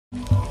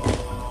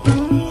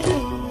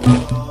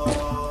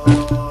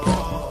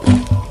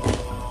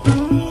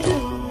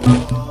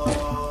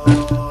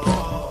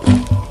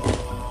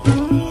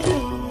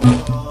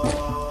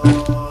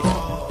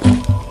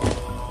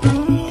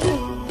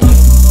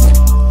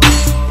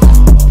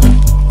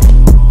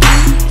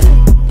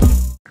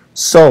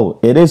So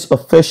it is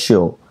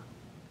official.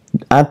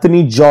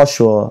 Anthony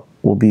Joshua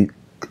will be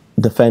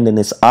defending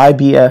his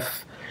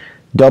IBF,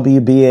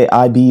 WBA,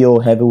 IBO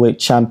heavyweight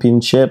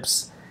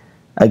championships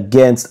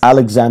against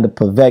Alexander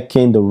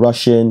Povetkin, the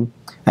Russian,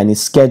 and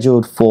is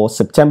scheduled for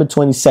September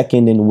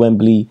 22nd in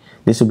Wembley.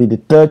 This will be the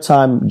third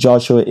time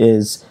Joshua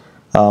is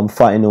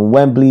fighting in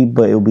Wembley,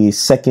 but it will be his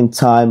second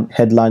time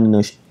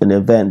headlining an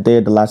event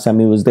there. The last time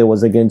he was there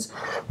was against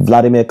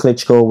Vladimir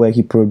Klitschko, where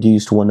he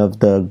produced one of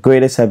the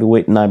greatest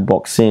heavyweight night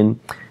boxing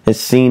has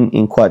seen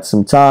in quite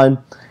some time.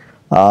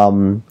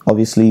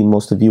 Obviously,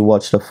 most of you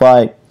watched the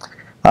fight,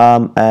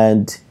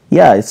 and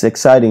yeah, it's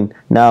exciting.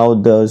 Now,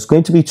 there's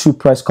going to be two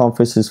press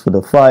conferences for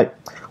the fight.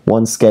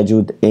 One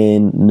scheduled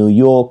in New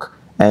York,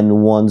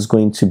 and one's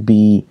going to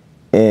be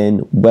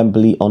in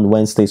Wembley on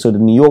Wednesday. So the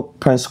New York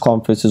press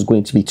conference is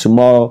going to be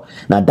tomorrow.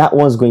 Now that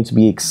one's going to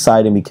be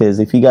exciting, because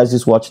if you guys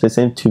just watch this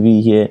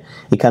interview here,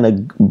 it kind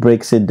of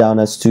breaks it down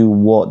as to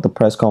what the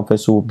press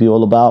conference will be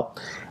all about.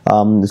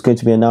 It's going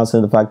to be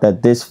announcing the fact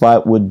that this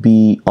fight would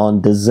be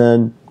on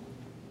DAZN,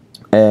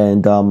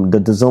 and the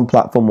DAZN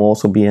platform will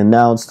also be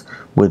announced,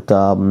 with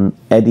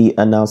Eddie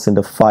announcing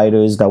the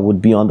fighters that would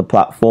be on the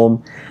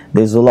platform.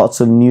 There's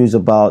lots of news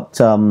about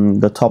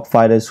the top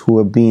fighters who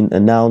are being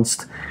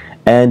announced.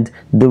 And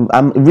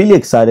I'm really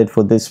excited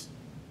for this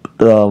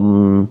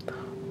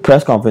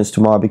press conference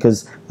tomorrow,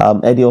 because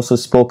Eddie also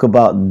spoke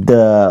about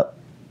the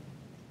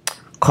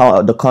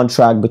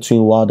contract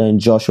between Wilder and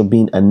Joshua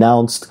being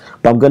announced.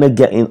 But I'm going to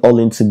get all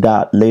into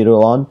that later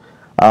on.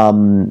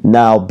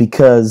 Now,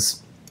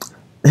 because,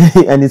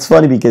 and it's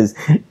funny because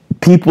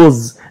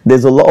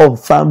there's a lot of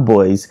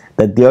fanboys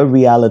that their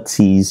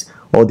realities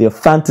or their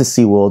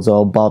fantasy worlds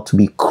are about to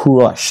be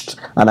crushed.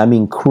 And I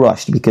mean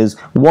crushed, because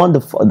one,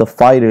 the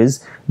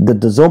fighters, the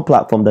DAZN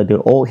platform that they're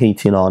all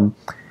hating on,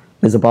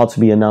 is about to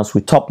be announced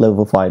with top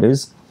level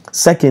fighters.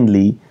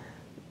 Secondly,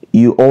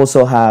 you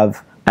also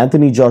have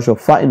Anthony Joshua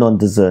fighting on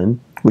DAZN,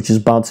 which is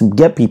bound to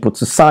get people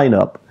to sign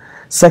up.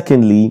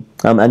 Secondly,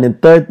 and the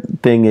third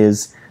thing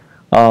is,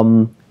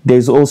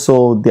 there's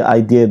also the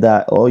idea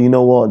that, oh, you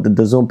know what, the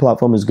DAZN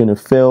platform is going to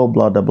fail,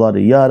 blah, blah, blah,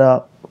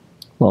 yada.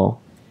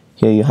 Well,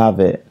 here you have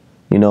it.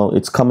 You know,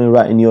 it's coming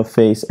right in your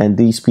face, and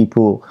these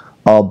people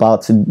are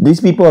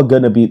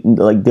going to be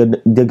like,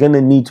 they're going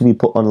to need to be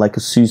put on like a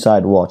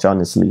suicide watch,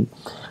 honestly.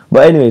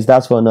 But anyways,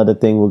 that's for another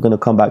thing. We're going to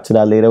come back to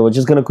that later. We're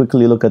just going to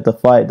quickly look at the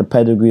fight, the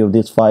pedigree of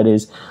these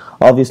fighters.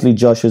 Obviously,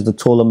 Josh is the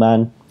taller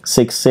man,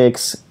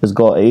 6'6", has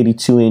got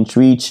 82-inch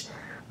reach.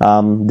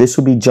 This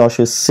will be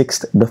Josh's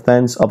sixth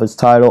defense of his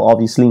title,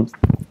 obviously.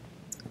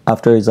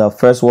 After his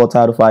first world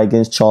title fight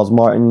against Charles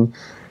Martin,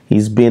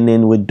 he's been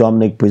in with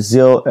Dominic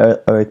Brazil,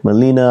 Eric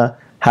Molina,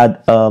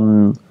 had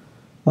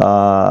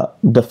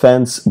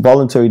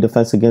voluntary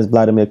defense against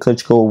Vladimir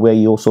Klitschko, where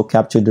he also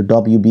captured the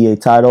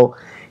WBA title.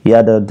 He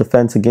had a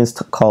defense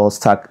against Carlos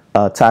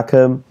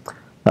Takam.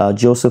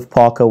 Joseph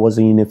Parker was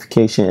a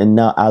unification, and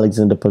now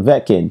Alexander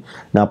Povetkin.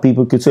 Now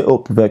people could say, oh,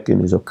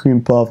 Povetkin is a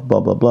cream puff, blah,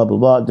 blah, blah, blah,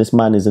 blah. This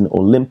man is an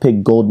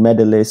Olympic gold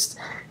medalist.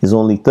 He's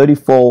only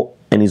 34,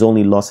 and his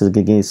only loss is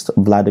against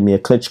Vladimir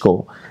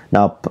Klitschko.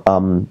 Now,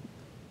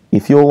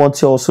 if you want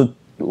to also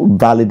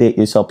validate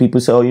yourself, people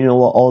say, oh, you know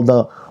what, all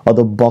the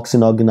other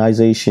boxing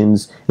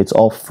organizations, it's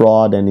all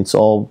fraud and it's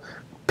all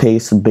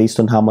based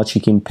on how much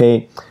you can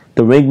pay.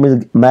 The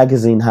Ring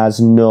magazine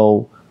has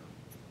no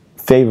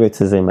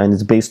favoritism, and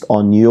it's based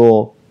on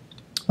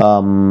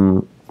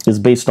it's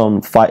based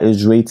on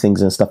fighters'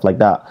 ratings and stuff like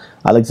that.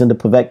 Alexander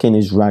Povetkin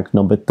is ranked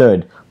number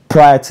 3rd.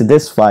 Prior to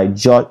this fight,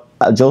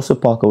 Joseph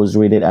Parker was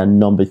rated at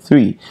number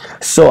 3.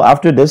 So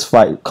after this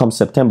fight, come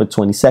September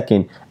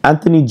 22nd,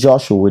 Anthony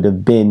Joshua would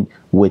have been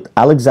with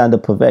Alexander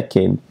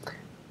Povetkin,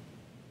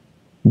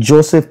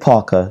 Joseph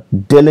Parker,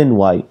 Dylan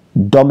White,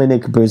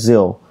 Dominic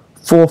Brazil,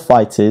 4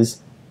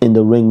 fighters in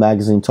the Ring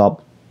magazine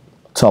top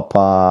 10.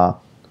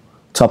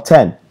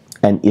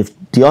 And if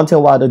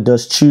Deontay Wilder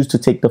does choose to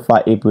take the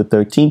fight April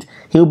 13th,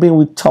 he'll be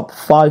with top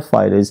 5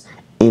 fighters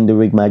in the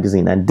Ring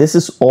magazine. And this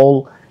is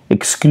all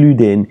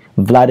excluding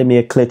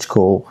Vladimir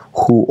Klitschko,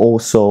 who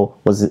also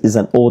is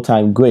an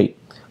all-time great.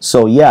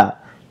 So yeah,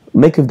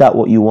 make of that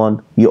what you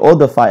want. Your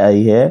other fighter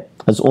here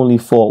has only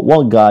fought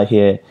one guy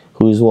here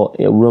who is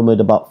rumored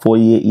about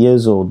 48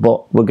 years old,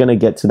 but we're gonna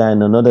get to that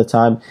in another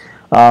time.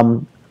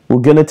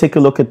 We're gonna take a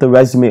look at the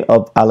resume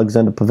of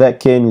Alexander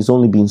Povetkin. He's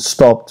only been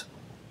stopped.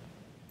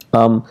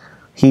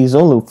 His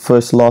only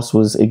first loss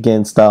was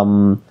against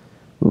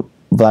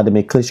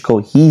Vladimir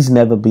Klitschko. He's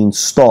never been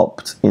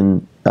stopped.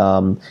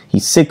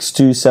 He's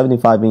 6'2",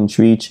 75-inch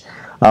reach.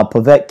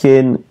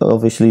 Povetkin,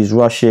 obviously, is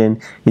Russian.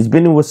 He's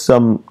been in with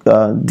some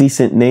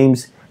decent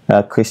names.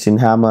 Christian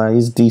Hammer,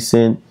 he's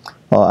decent.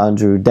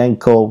 Andrew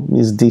Denko,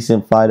 he's a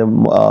decent fighter.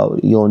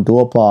 Jon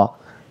Dorpa,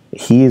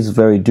 he is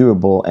very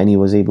durable, and he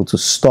was able to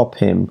stop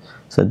him.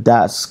 So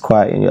that's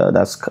quite,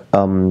 that's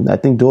I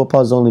think Duhaupas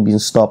has only been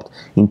stopped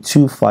in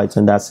 2 fights,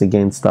 and that's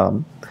against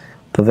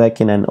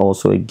Povetkin and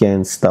also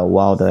against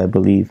Wilder, I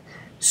believe.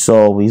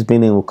 So he's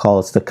been in with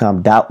Carlos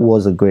Takam. That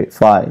was a great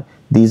fight.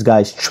 These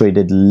guys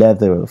traded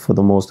leather for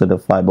the most of the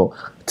fight, but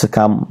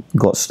Takam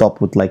got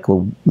stopped with like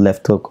a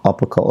left hook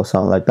uppercut or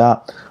something like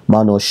that.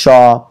 Mano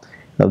Shah,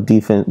 a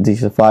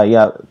decent fight.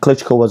 Yeah,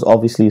 Klitschko was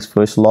obviously his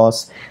first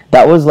loss.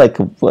 That was like,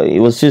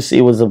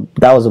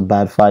 that was a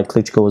bad fight.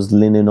 Klitschko was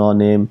leaning on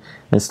him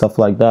and stuff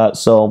like that.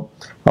 So,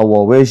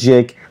 well, where's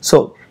Jake?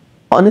 So,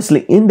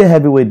 honestly, in the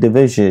heavyweight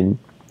division,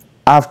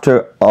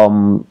 after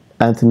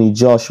Anthony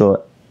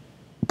Joshua,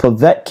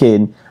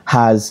 Povetkin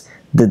has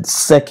the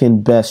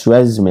second best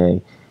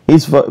resume.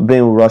 He's been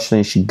with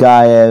Ruslan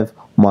Shigaev,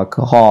 Mark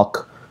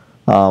Hawk,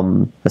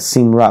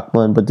 Asim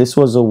Rahman, but this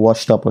was a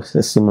washed up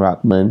Asim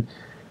Rahman.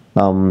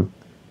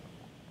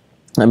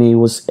 I mean, it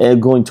was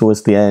going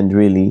towards the end,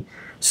 really.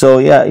 So,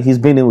 yeah, he's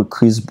been in with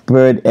Chris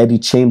Bird, Eddie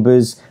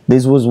Chambers.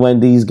 This was when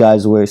these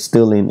guys were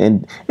still in.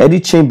 And Eddie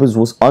Chambers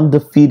was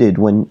undefeated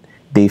when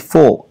they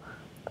fought.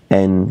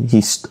 And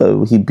he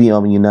beat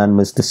on a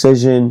unanimous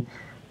decision.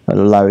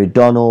 Larry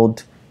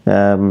Donald.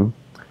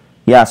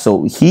 Yeah,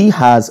 so he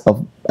has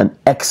an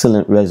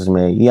excellent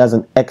resume. He has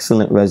an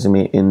excellent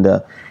resume in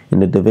the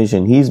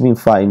division. He's been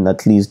fighting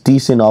at least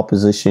decent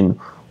opposition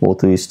all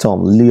through his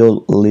term.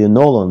 Leo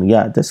Nolan,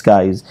 yeah, this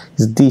guy is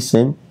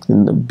decent.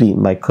 Beat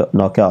my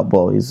knockout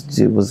ball.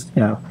 It was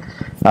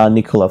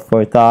Nicola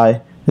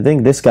Fortai. I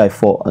think this guy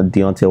fought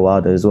Deontay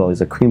Wilder as well.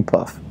 He's a cream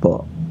puff,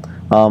 but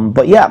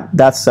yeah,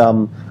 that's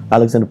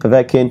Alexander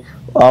Povetkin.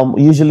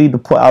 Usually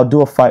I'll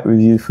do a fight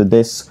review for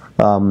this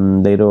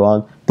later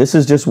on. This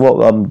is just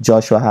what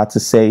Joshua had to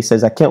say. He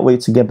says, I can't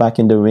wait to get back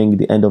in the ring at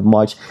the end of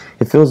March.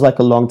 It feels like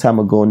a long time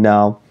ago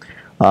now.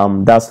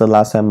 That's the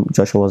last time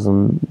Joshua was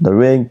in the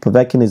ring.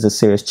 Povetkin is a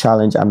serious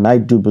challenge, and I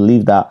do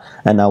believe that,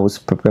 and I was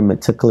prepared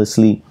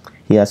meticulously.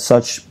 He has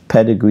such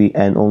pedigree,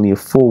 and only a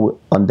fool would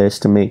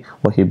underestimate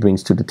what he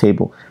brings to the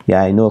table.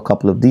 Yeah, I know a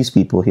couple of these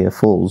people here,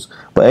 fools.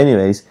 But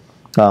anyways,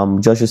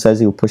 Joshua says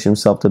he will push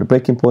himself to the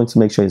breaking point to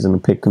make sure he's in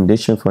peak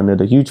condition for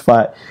another huge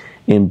fight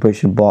in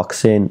British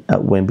boxing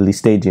at Wembley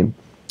Stadium.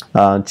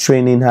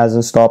 Training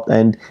hasn't stopped,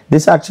 and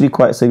this is actually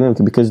quite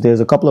significant because there's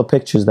a couple of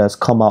pictures that's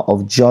come out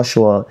of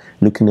Joshua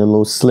looking a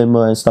little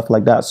slimmer and stuff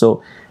like that.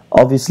 So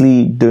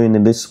obviously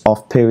during this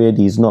off period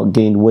he's not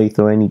gained weight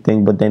or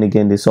anything, but then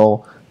again, this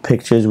all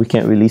pictures we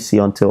can't really see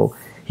until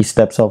he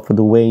steps up for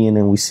the weigh-in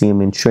and we see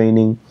him in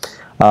training.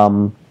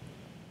 Yeah,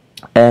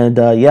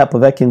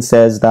 Povetkin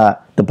says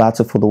that the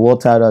battle for the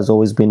world title has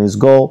always been his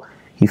goal.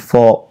 He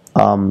fought,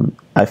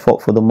 I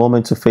fought for the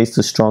moment to face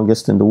the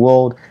strongest in the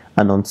world,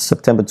 and on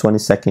September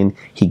 22nd,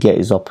 he get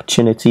his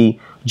opportunity.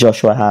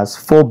 Joshua has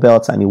 4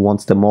 belts and he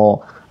wants them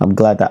all. I'm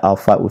glad that our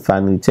fight will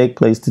finally take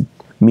place. The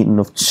meeting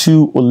of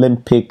 2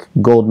 Olympic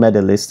gold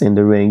medalists in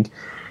the ring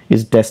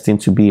is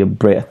destined to be a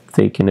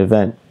breathtaking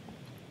event.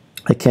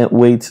 I can't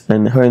wait,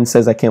 and Hearn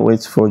says, I can't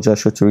wait for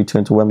Joshua to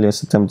return to Wembley on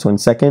September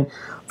 22nd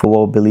for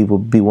what we believe will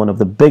be one of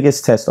the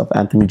biggest tests of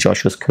Anthony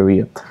Joshua's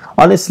career.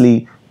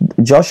 Honestly,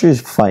 Joshua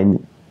is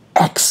fighting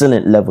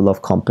excellent level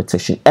of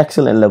competition,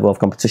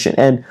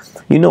 and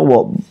you know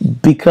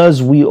what,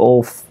 because we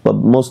all,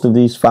 most of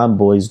these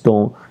fanboys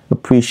don't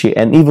appreciate,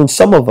 and even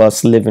some of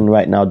us living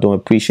right now don't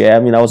appreciate. I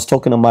mean, I was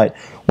talking to one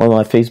of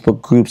my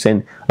Facebook groups,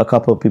 and a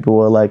couple of people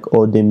were like,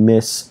 oh, they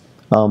miss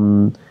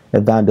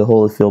Evander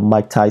Holyfield,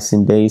 Mike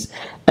Tyson days,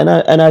 and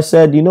I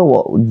said, you know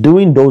what,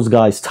 during those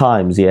guys'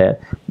 times, yeah,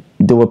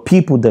 there were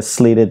people that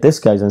slated these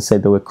guys and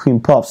said they were cream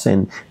puffs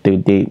and they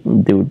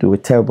were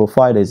terrible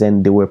fighters,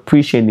 and they were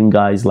appreciating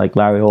guys like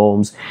Larry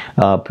Holmes,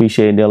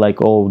 they're like,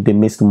 oh, they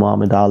missed the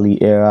Muhammad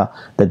Ali era,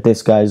 that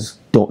these guys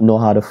don't know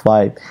how to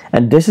fight.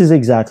 And this is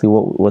exactly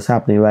what's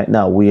happening right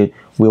now. We're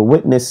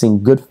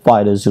witnessing good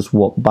fighters just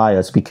walk by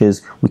us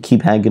because we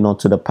keep hanging on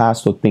to the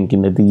past or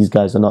thinking that these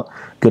guys are not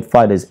good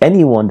fighters.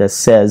 Anyone that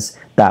says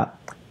that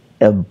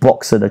a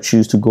boxer that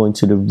chooses to go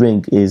into the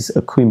ring is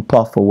a cream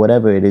puff or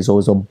whatever it is, or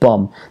is a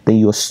bum, then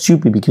you're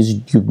stupid because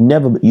you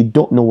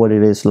don't know what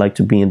it is like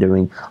to be in the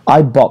ring.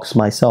 I box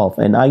myself,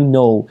 and I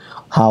know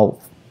how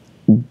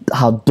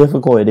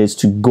difficult it is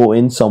to go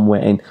in somewhere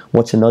and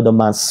watch another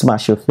man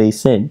smash your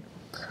face in.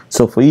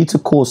 So for you to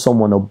call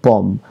someone a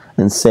bum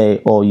and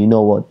say, oh, you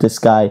know what, this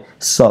guy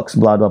sucks,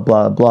 blah blah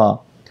blah blah,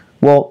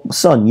 well,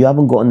 son, you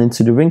haven't gotten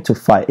into the ring to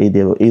fight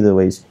either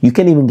ways. You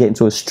can't even get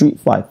into a street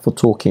fight for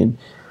talking.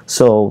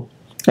 So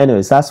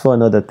anyways, that's for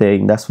another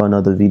thing. That's for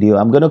another video.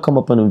 I'm going to come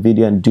up on a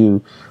video and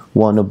do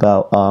one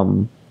about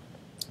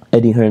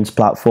Eddie Hearn's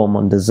platform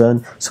on the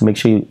Zone. So make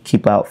sure you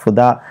keep out for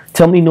that.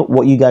 Tell me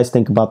what you guys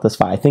think about this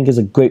fight. I think it's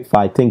a great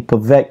fight. I think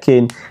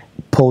Povetkin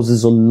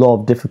poses a lot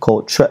of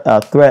difficult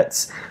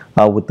threats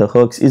with the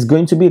hooks. It's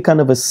going to be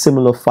kind of a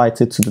similar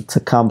fighter to the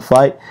Takam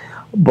fight,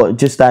 but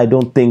just that I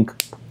don't think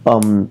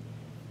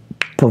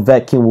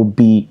Povetkin will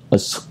be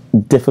as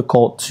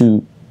difficult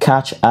to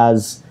catch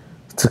as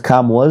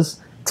Takam was.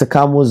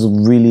 Takam was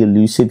really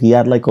elusive. He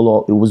had like a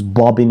lot. It was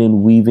bobbing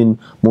and weaving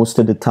most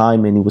of the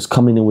time, and he was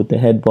coming in with the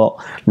headbutt.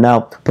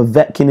 Now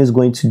Povetkin is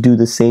going to do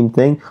the same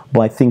thing,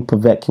 but I think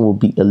Povetkin will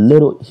be a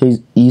little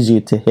easier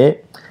to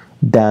hit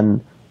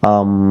than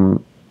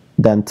Takam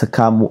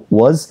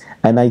was,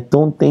 and I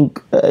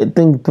think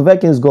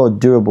Povetkin's got a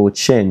durable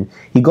chin.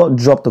 He got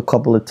dropped a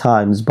couple of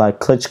times by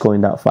Klitschko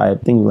in that fight. I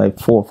think like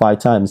 4 or 5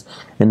 times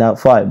in that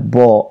fight.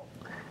 But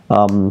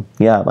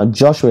yeah,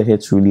 Joshua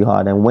hits really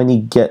hard, and when he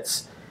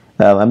gets,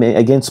 I mean,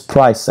 against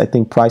Price, I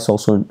think Price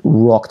also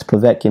rocked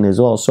Povetkin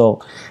as well.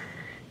 So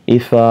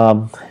if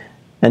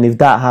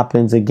that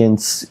happens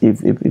against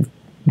if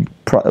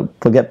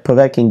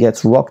Povetkin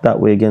gets rocked that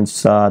way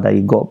against that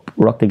he got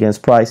rocked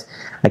against Price,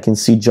 I can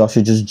see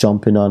Joshua just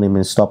jumping on him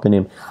and stopping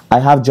him. I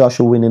have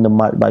Joshua winning the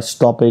match by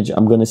stoppage.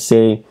 I'm gonna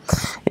say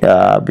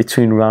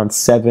between round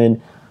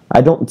 7.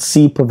 I don't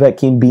see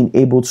Povetkin being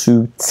able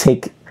to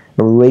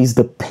raise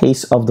the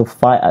pace of the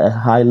fight at a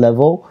high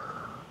level.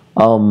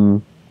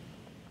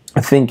 I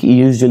think he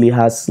usually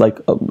has like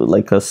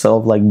a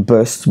sort of like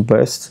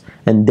burst,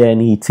 and then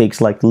he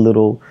takes like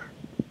little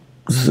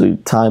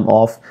time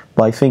off.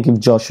 But I think if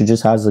Joshua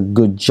just has a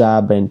good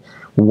jab and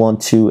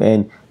 1-2,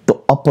 and the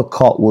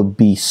uppercut would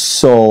be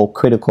so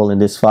critical in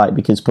this fight,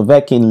 because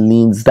Povetkin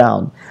leans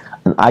down,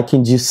 and I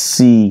can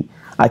see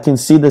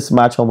this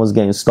match almost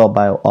getting stopped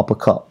by an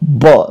uppercut.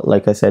 But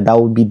like I said, that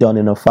would be done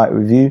in a fight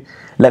review.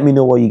 Let me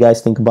know what you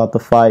guys think about the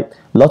fight.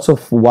 Lots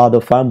of Wilder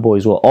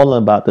fanboys were all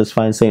about this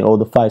fight, saying, oh,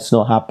 the fight's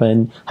not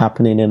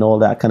happening and all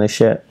that kind of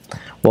shit.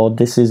 Well,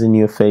 this is in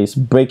your face,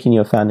 breaking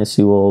your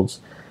fantasy walls.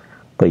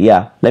 But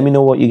yeah, let me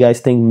know what you guys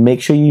think. Make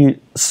sure you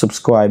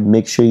subscribe.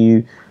 Make sure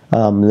you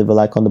leave a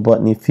like on the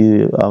button if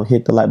you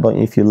hit the like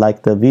button if you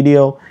like the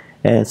video,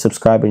 and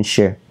subscribe and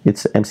share.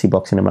 It's MC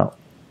Boxing. I'm out.